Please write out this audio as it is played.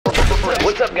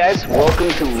What's up, guys? Welcome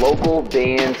to local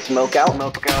band Smokeout.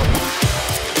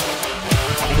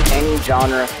 Any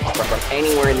genre from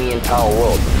anywhere in the entire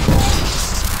world.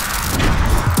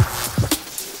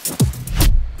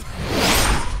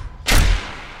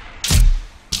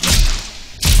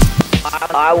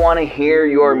 I want to hear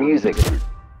your music.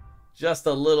 Just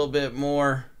a little bit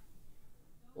more,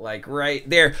 like right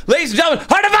there. Ladies and gentlemen,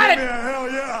 Hard Divided! Yeah,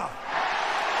 hell yeah!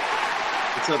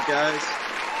 What's up, guys?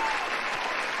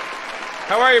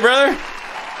 How are you, brother?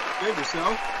 Good,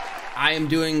 yourself? I am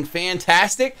doing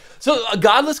fantastic. So,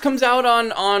 Godless comes out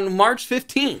on March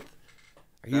 15th.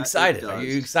 Are you excited? Are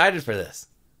you excited for this?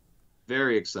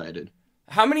 Very excited.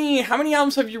 How many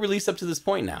albums have you released up to this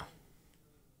point now?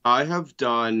 I have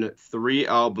done 3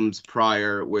 albums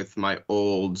prior with my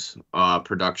old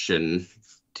production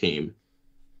team.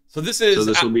 So this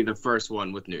will be the first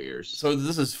one with New Year's. So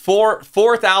this is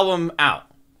fourth album out.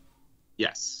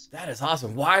 Yes. That is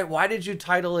awesome. Why did you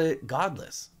title it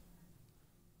Godless?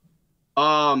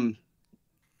 The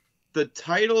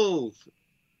title,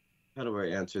 how do I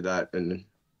answer that in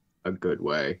a good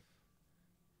way?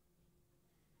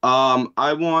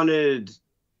 I wanted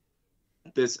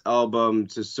this album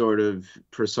to sort of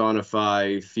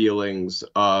personify feelings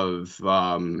of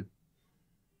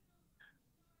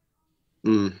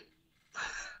you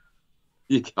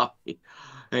got me.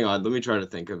 Hang on, let me try to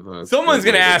think of someone's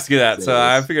gonna ask you that, so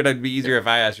I figured it'd be easier if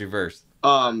I asked you first.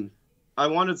 I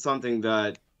wanted something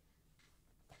that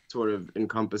sort of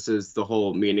encompasses the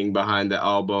whole meaning behind the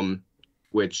album,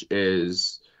 which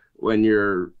is when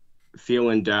you're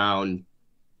feeling down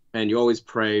and you always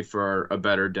pray for a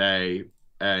better day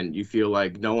and you feel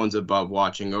like no one's above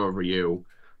watching over you,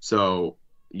 so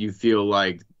you feel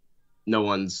like no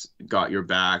one's got your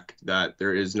back, that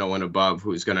there is no one above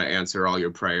who's going to answer all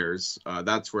your prayers.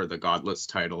 That's where the Godless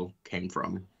title came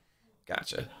from.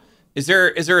 Gotcha. Is there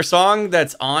a song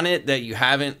that's on it that you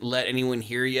haven't let anyone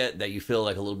hear yet that you feel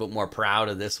like a little bit more proud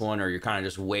of this one, or you're kind of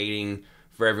just waiting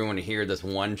for everyone to hear this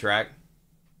one track?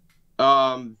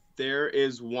 There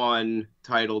is one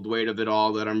titled Weight of It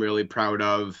All that I'm really proud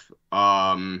of.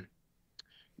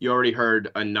 You already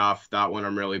heard Enough. That one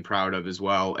I'm really proud of as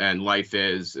well. And Life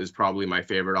is probably my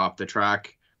favorite off the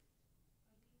track.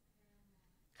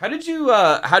 How did you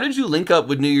link up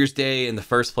with New Year's Day in the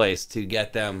first place to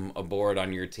get them aboard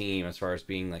on your team as far as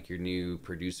being like your new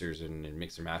producers and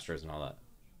mixer masters and all that?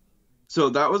 So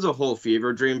that was a whole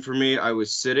fever dream for me. I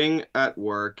was sitting at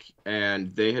work and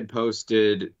they had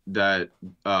posted that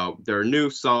their new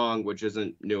song, which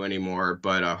isn't new anymore,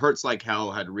 but Hurts Like Hell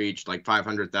had reached like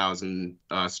 500,000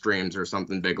 streams or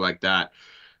something big like that.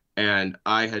 And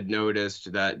I had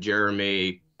noticed that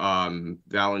Jeremy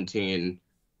Valentine,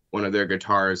 one of their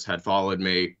guitarists, had followed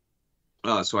me.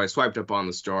 So I swiped up on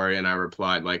the story and I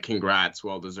replied like, "Congrats,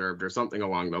 well deserved," or something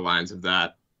along the lines of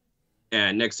that.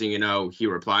 And next thing you know, he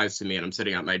replies to me and I'm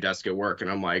sitting at my desk at work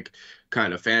and I'm like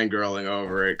kind of fangirling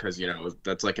over it because, you know,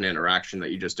 that's like an interaction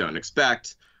that you just don't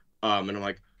expect. And I'm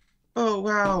like, oh,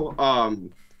 wow.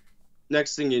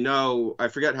 Next thing you know, I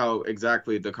forget how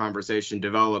exactly the conversation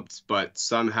developed, but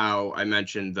somehow I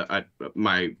mentioned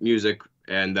my music,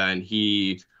 and then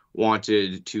he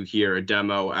wanted to hear a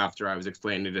demo after I was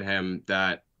explaining to him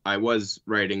that I was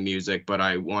writing music, but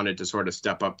I wanted to sort of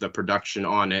step up the production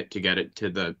on it to get it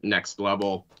to the next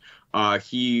level.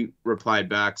 He replied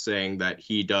back saying that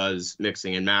he does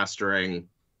mixing and mastering,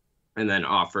 and then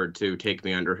offered to take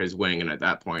me under his wing. And at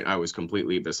that point, I was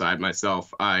completely beside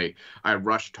myself. I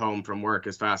rushed home from work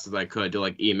as fast as I could to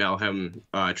like email him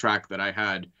a track that I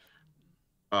had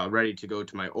ready to go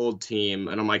to my old team.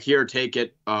 And I'm like, here, take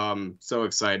it. So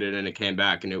excited. And it came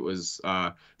back, and it was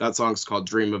that song's called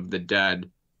Dream of the Dead.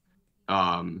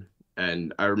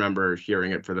 And I remember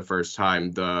hearing it for the first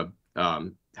time,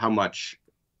 how much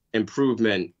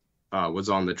improvement was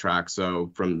on the track. So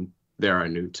from there, I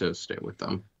knew to stay with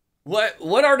them.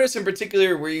 What artists in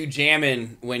particular were you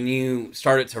jamming when you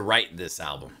started to write this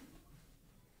album?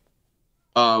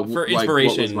 For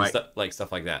inspiration,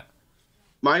 stuff like that.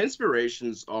 My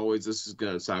inspiration's always, this is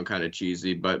going to sound kind of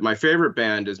cheesy, but my favorite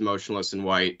band is Motionless in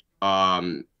White.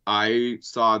 I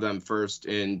saw them first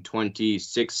in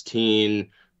 2016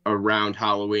 around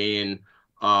Halloween.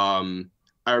 I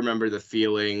remember the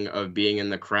feeling of being in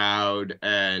the crowd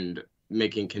and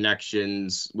making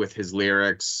connections with his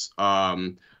lyrics.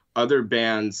 Other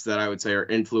bands that I would say are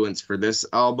influenced for this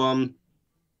album,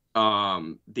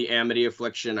 the Amity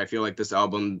Affliction. I feel like this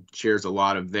album shares a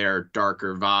lot of their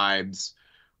darker vibes.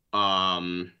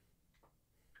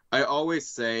 I always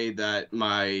say that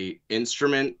my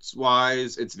instruments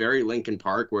wise, it's very Linkin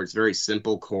Park, where it's very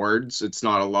simple chords. It's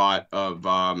not a lot of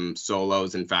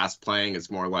solos and fast playing.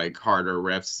 It's more like harder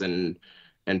riffs and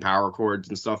and power chords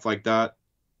and stuff like that.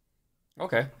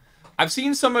 Okay. I've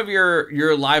seen some of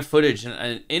your live footage,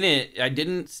 and in it, I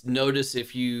didn't notice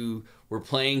if you were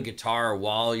playing guitar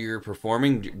while you're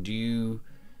performing. Do you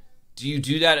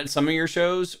do that at some of your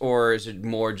shows, or is it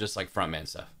more just like frontman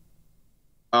stuff?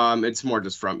 It's more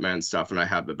just frontman stuff, and I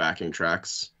have the backing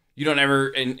tracks. You don't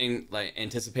ever like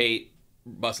anticipate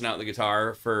busting out the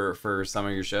guitar for some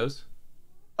of your shows?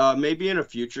 Maybe in a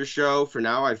future show. For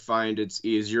now, I find it's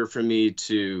easier for me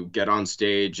to get on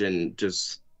stage and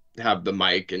just have the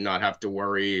mic and not have to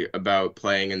worry about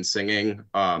playing and singing.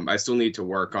 I still need to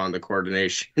work on the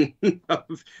coordination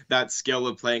of that skill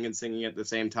of playing and singing at the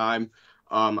same time.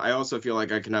 I also feel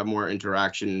like I can have more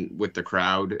interaction with the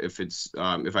crowd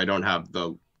if I don't have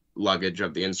the luggage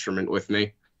of the instrument with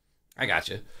me. I got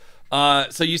you.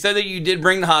 So you said that you did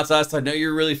bring the hot sauce. I know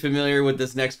you're really familiar with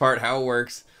this next part, how it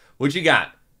works. What you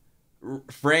got?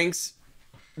 Frank's.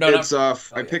 No, it's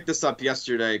I picked this up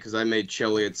yesterday because I made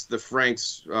chili. It's the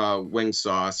Frank's wing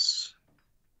sauce.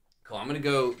 Cool. I'm gonna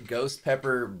go ghost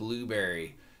pepper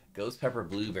blueberry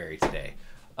today.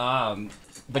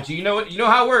 But you know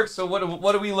how it works. So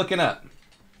what are we looking up?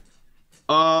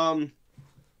 I'm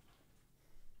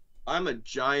a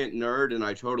giant nerd and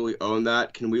I totally own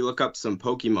that. Can we look up some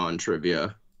Pokemon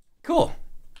trivia? Cool.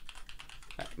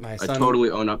 I totally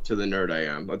own up to the nerd I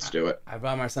am. Let's do it. I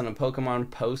bought my son a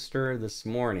Pokemon poster this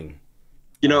morning.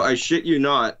 You know, I shit you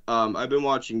not. I've been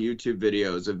watching YouTube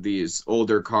videos of these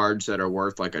older cards that are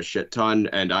worth like a shit ton,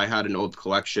 and I had an old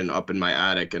collection up in my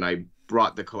attic, and I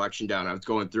brought the collection down. I was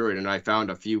going through it, and I found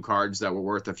a few cards that were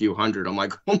worth a few hundred. I'm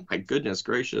like, oh my goodness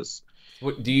gracious.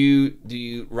 What do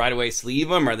you right away sleeve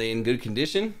them? Are they in good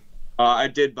condition? I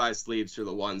did buy sleeves for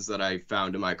the ones that I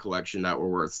found in my collection that were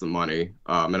worth some money.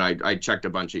 And I checked a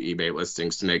bunch of eBay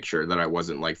listings to make sure that I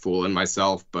wasn't like fooling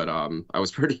myself, but I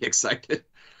was pretty excited.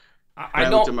 I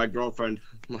looked at my girlfriend.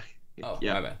 Oh,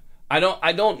 yeah. My bad.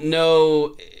 I don't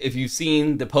know if you've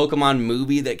seen the Pokemon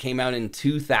movie that came out in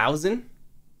 2000.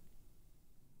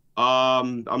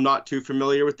 I'm not too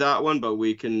familiar with that one, but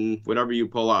we can, whatever you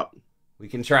pull up. We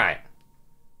can try it.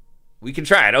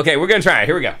 Okay, we're gonna try it.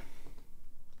 Here we go.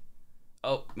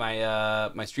 Oh,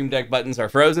 my Stream Deck buttons are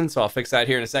frozen, so I'll fix that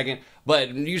here in a second. But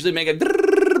usually make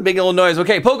a big old noise.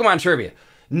 Okay, Pokemon trivia.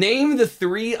 Name the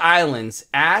 3 islands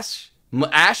Ash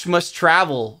must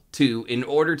travel to in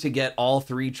order to get all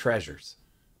 3 treasures.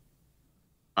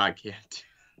 I can't.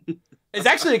 It's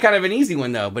actually kind of an easy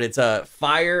one though, but it's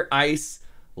Fire, Ice,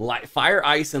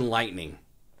 and Lightning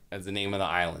as the name of the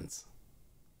islands.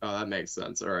 Oh, that makes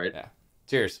sense. All right. Yeah.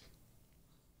 Cheers.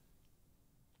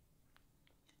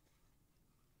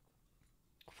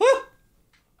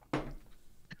 Woo!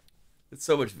 It's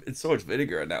so much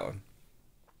vinegar on that one.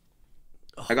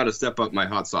 I got to step up my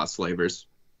hot sauce flavors.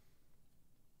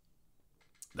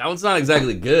 That one's not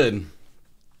exactly good.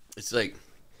 It's like,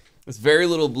 it's very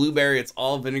little blueberry. It's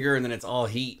all vinegar, and then it's all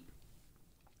heat,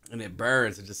 and it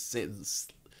burns. It just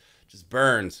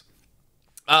burns.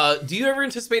 Do you ever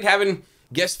anticipate having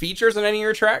guest features on any of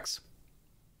your tracks?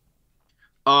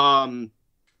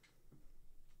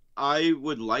 I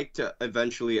would like to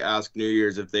eventually ask New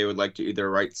Year's if they would like to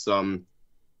either write some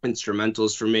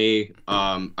instrumentals for me.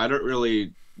 I don't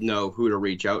really know who to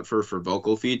reach out for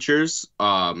vocal features.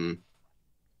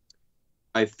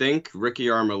 I think Ricky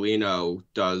Armelino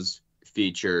does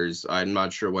features. I'm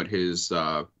not sure what his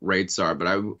rates are, but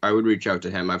I would reach out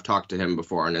to him. I've talked to him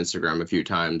before on Instagram a few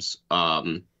times.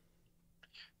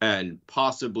 And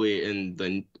possibly in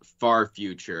the far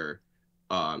future,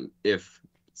 if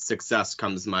success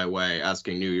comes my way,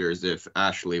 asking New Year's if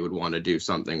Ashley would want to do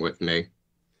something with me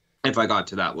if I got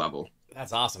to that level.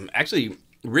 That's awesome. Actually,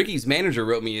 Ricky's manager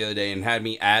wrote me the other day and had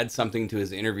me add something to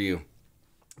his interview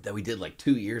that we did like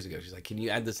 2 years ago. She's like, "Can you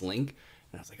add this link?"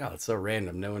 And I was like, "Oh, that's so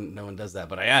random. No one does that,"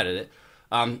 but I added it.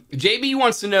 JB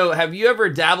wants to know, have you ever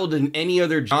dabbled in any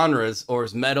other genres, or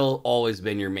has metal always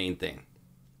been your main thing?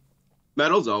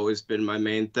 Metal's always been my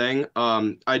main thing.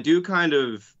 I do kind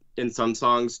of, in some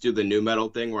songs, do the new metal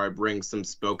thing where I bring some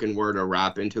spoken word or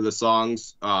rap into the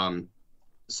songs.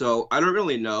 So I don't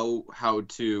really know how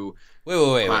to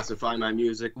classify my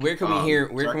music. Where can we hear?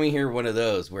 Where can we hear one of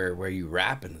those where you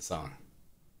rap in the song?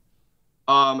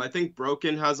 I think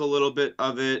Broken has a little bit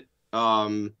of it.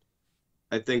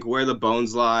 I think Where the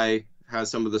Bones Lie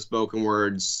has some of the spoken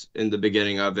words in the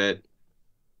beginning of it.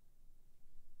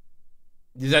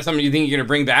 Is that something you think you're gonna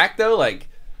bring back though? Like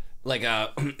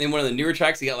in one of the newer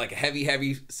tracks, you got like a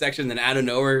heavy section, then out of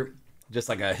nowhere, just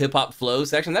like a hip hop flow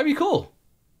section. That'd be cool.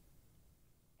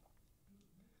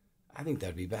 I think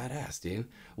that'd be badass, dude.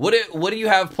 What do you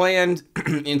have planned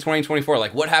in 2024?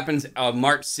 Like, what happens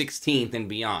March 16th and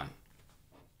beyond?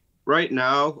 Right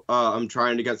now, I'm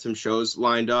trying to get some shows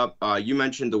lined up. You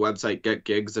mentioned the website Get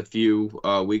Gigs a few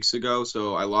weeks ago,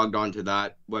 so I logged on to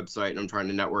that website and I'm trying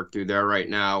to network through there right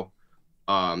now.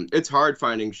 It's hard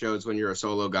finding shows when you're a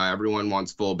solo guy. Everyone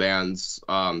wants full bands.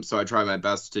 So I try my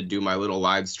best to do my little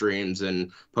live streams and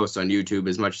post on YouTube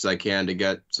as much as I can to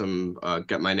get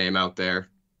my name out there.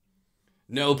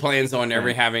 No plans on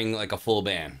ever having like a full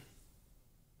band.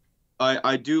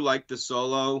 I do like the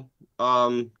solo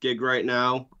gig right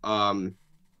now. I'm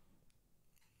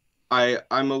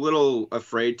a little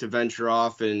afraid to venture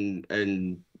off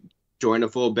and join a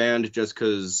full band just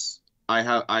because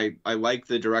I like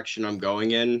the direction I'm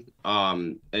going in.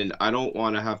 And I don't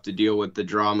want to have to deal with the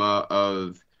drama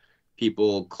of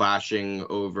people clashing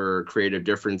over creative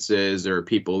differences or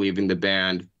people leaving the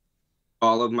band.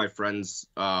 All of my friends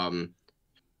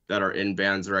that are in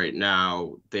bands right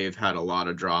now, they've had a lot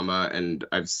of drama, and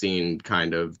I've seen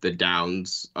kind of the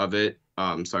downs of it.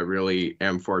 So I really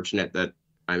am fortunate that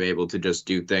I'm able to just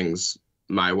do things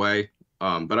my way.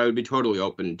 But I would be totally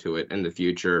open to it in the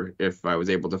future if I was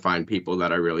able to find people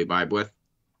that I really vibe with.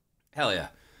 Hell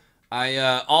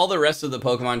yeah. All the rest of the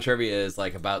Pokemon trivia is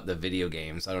like about the video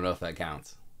games. I don't know if that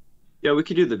counts. Yeah, we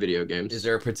could do the video games. Is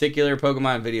there a particular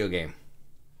Pokemon video game?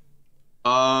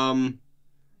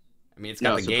 I mean, it's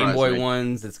got the Game Boy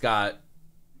ones. It's got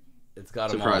them all.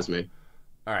 Surprise me.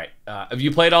 All right. Have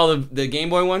you played all the Game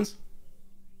Boy ones?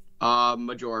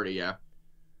 Majority, yeah.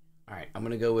 All right. I'm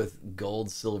gonna go with Gold,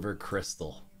 Silver,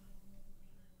 Crystal.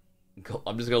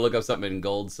 I'm just gonna look up something in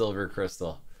Gold, Silver,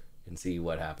 Crystal, and see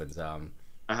what happens. I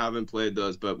haven't played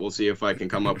those, but we'll see if I can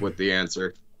come up with the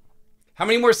answer. How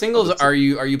many more singles are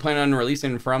you planning on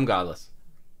releasing from Godless?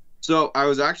 So I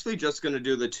was actually just gonna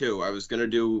do the two. I was gonna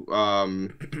do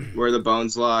Where the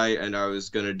Bones Lie, and I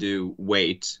was gonna do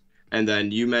Wait. And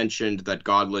then you mentioned that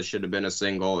Godless should have been a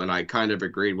single, and I kind of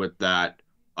agreed with that.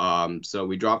 So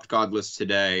we dropped Godless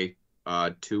today,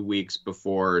 2 weeks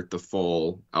before the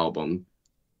full album.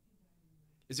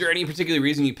 Is there any particular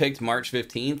reason you picked March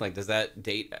 15th? Like, does that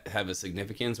date have a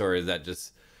significance, or is that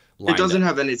just It doesn't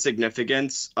have any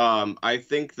significance. I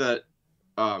think that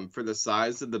for the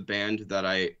size of the band that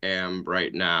I am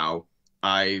right now,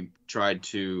 I tried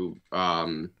to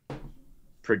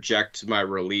project my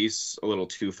release a little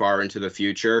too far into the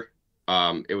future.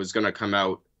 It was going to come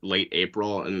out late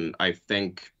April, and I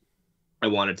think I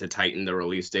wanted to tighten the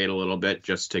release date a little bit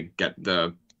just to get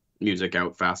the music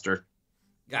out faster.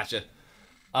 Gotcha.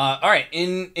 All right.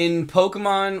 In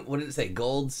Pokemon, what did it say?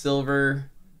 Gold, silver,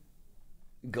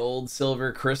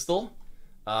 crystal.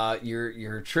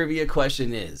 Your trivia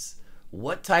question is,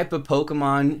 what type of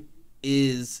Pokemon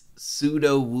is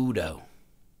Sudowoodo?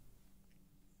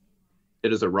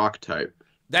 It is a rock type.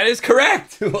 That is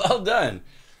correct. Well done.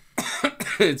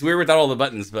 It's weird without all the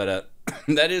buttons, but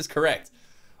that is correct.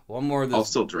 One more of this. I'll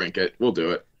still drink it. We'll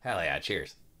do it. Hell yeah.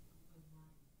 Cheers.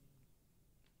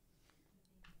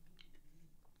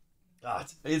 Oh,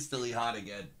 it's instantly hot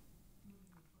again.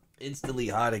 Instantly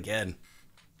hot again.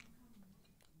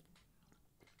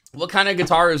 What kind of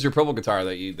guitar is your purple guitar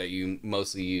that you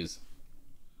mostly use?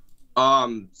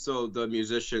 So the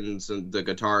musicians and the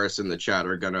guitarists in the chat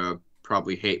are gonna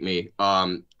probably hate me.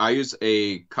 I use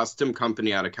a custom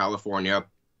company out of California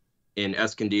in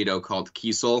Escondido called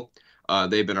Kiesel.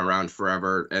 They've been around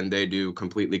forever, and they do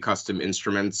completely custom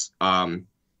instruments.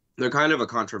 They're kind of a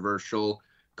controversial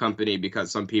company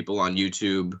because some people on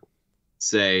YouTube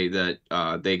say that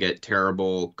they get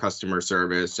terrible customer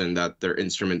service and that their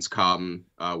instruments come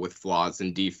with flaws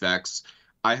and defects.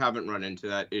 I haven't run into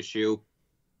that issue.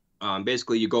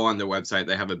 Basically, you go on their website,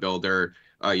 they have a builder.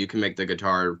 You can make the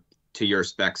guitar to your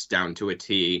specs down to a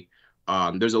T.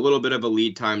 There's a little bit of a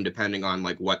lead time depending on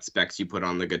like what specs you put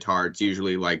on the guitar. It's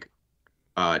usually like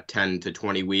 10 to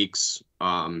 20 weeks,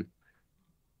 and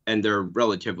they're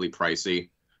relatively pricey.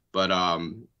 But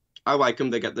I like them.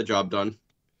 They get the job done.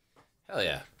 Hell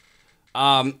yeah.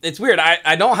 It's weird.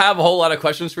 I don't have a whole lot of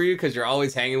questions for you because you're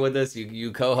always hanging with us.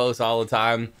 You co-host all the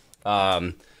time.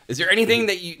 Is there anything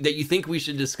that you think we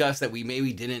should discuss that we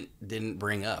maybe didn't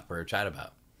bring up or chat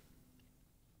about?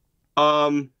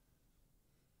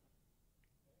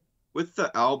 With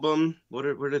the album, what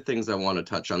are things I want to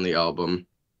touch on the album?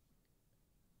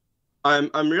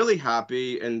 I'm really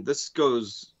happy, and this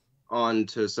goes on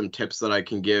to some tips that I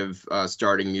can give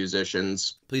starting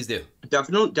musicians. Please do.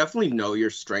 Definitely know your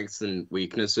strengths and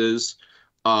weaknesses.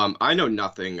 I know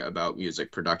nothing about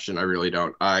music production. I really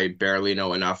don't. I barely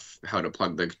know enough how to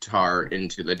plug the guitar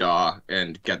into the DAW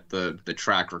and get the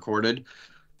track recorded.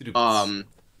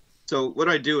 So what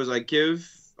I do is I give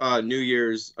New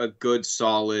Year's a good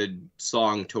solid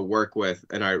song to work with,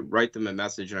 and I write them a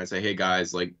message and I say, hey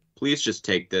guys, like, please just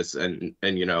take this and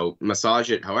you know, massage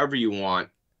it however you want.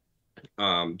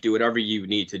 Do whatever you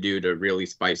need to do to really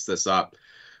spice this up.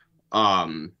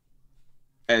 And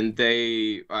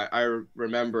I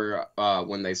remember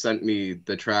when they sent me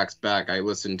the tracks back, I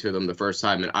listened to them the first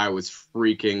time and I was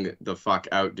freaking the fuck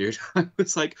out, dude. I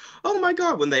was like, oh my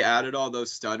God, when they added all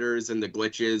those stutters and the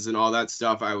glitches and all that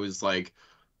stuff, I was like,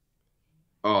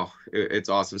 oh, it's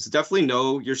awesome. So definitely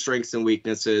know your strengths and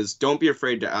weaknesses. Don't be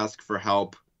afraid to ask for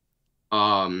help.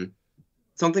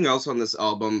 Something else on this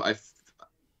album,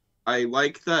 I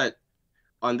like that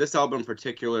on this album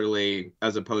particularly,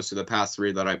 as opposed to the past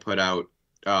three that I put out,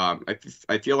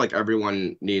 I feel like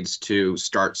everyone needs to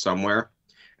start somewhere.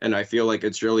 And I feel like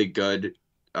it's really good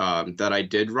that I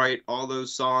did write all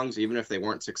those songs, even if they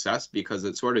weren't success, because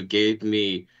it sort of gave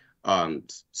me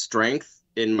strength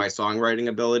in my songwriting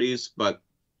abilities. But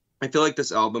I feel like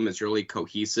this album is really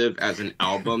cohesive as an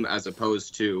album, as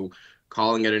opposed to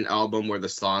calling it an album where the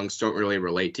songs don't really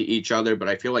relate to each other. But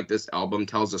I feel like this album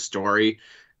tells a story,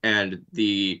 and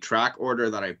the track order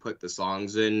that I put the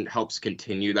songs in helps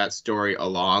continue that story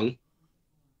along.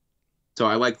 So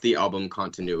I like the album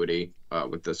continuity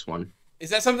with this one.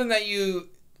 Is that something that you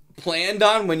planned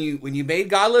on when you made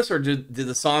Godless, or did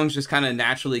the songs just kind of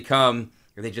naturally come,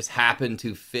 or they just happen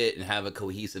to fit and have a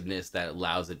cohesiveness that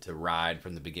allows it to ride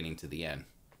from the beginning to the end?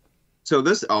 So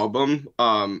this album,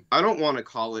 I don't want to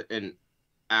call it an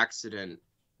accident,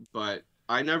 but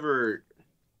I never...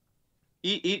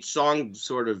 Each song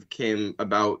sort of came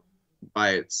about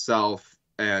by itself,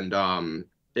 and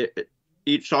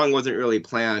each song wasn't really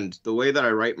planned. The way that I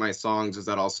write my songs is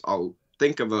that I'll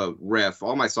think of a riff.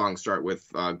 All my songs start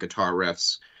with guitar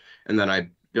riffs, and then I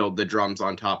build the drums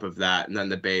on top of that, and then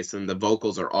the bass, and the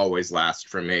vocals are always last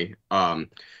for me.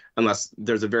 Unless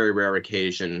there's a very rare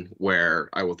occasion where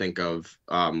I will think of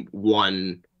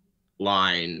one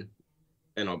line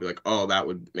and I'll be like, oh, that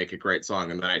would make a great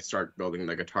song. And then I start building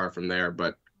the guitar from there.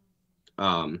 But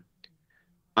I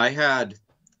had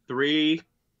three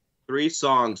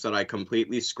songs that I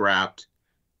completely scrapped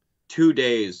 2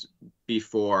 days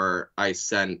before I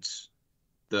sent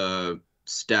the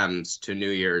stems to New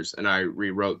Year's, and I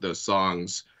rewrote those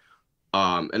songs.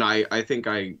 And I think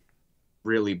I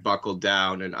really buckled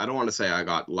down, and I don't want to say I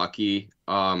got lucky,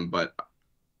 but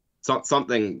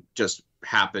something just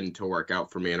happened to work out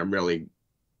for me, and I'm really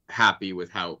happy with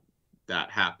how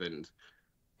that happened.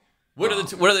 What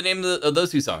are the names of those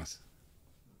two songs?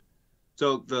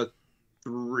 So the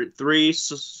three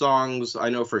songs I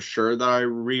know for sure that I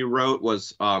rewrote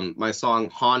was my song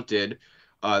Haunted.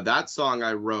 That song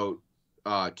I wrote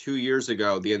 2 years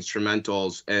ago, the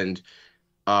instrumentals, and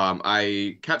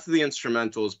I kept the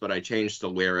instrumentals, but I changed the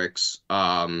lyrics.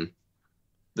 The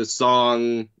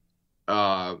song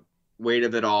Weight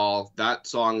of It All, that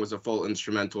song was a full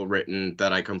instrumental written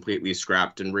that I completely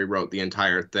scrapped and rewrote the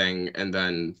entire thing, and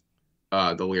then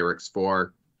the lyrics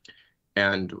for.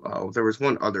 And there was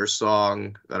one other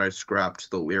song that I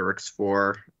scrapped the lyrics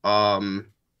for. Enough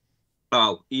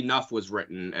was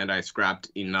written, and I scrapped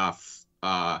Enough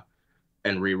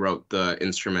and rewrote the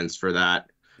instruments for that.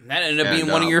 And that ended up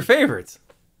being one of your favorites.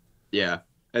 Yeah.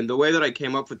 And the way that I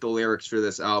came up with the lyrics for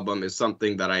this album is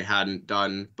something that I hadn't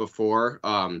done before.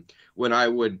 When I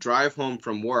would drive home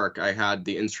from work, I had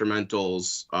the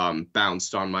instrumentals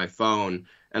bounced on my phone,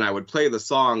 and I would play the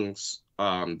songs,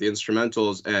 the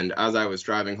instrumentals, and as I was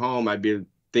driving home, I'd be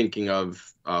thinking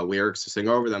of lyrics to sing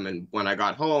over them. And when I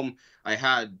got home, I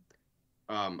had,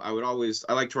 I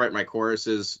like to write my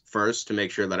choruses first to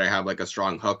make sure that I have like a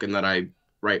strong hook, and then I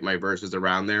write my verses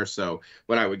around there. So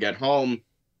when I would get home,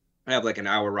 I have like an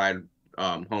hour ride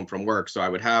home from work, so I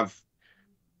would have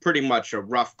pretty much a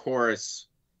rough chorus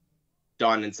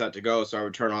done and set to go. So I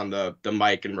would turn on the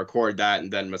mic and record that,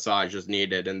 and then massage as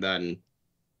needed, and then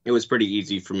it was pretty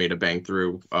easy for me to bang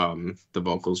through the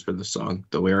vocals for the song,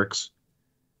 the lyrics.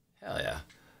 Hell yeah.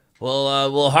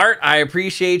 Well, Hart, I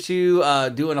appreciate you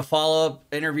doing a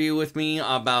follow-up interview with me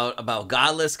about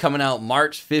Godless, coming out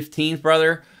March 15th,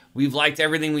 brother. We've liked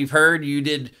everything we've heard. You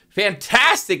did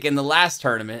fantastic in the last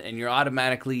tournament, and you're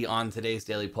automatically on today's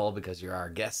Daily Poll because you're our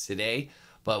guest today.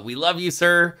 But we love you,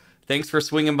 sir. Thanks for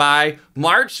swinging by.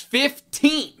 March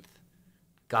 15th,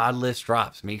 Godless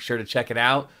drops. Make sure to check it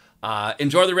out.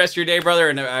 Enjoy the rest of your day, brother,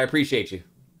 and I appreciate you.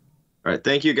 All right.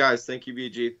 Thank you, guys. Thank you,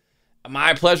 BG.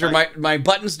 My pleasure. My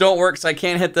buttons don't work, so I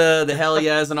can't hit the hell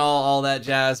yes and all that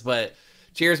jazz. But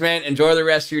cheers, man. Enjoy the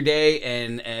rest of your day,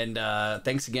 and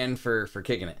thanks again for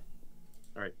kicking it.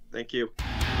 All right. Thank you.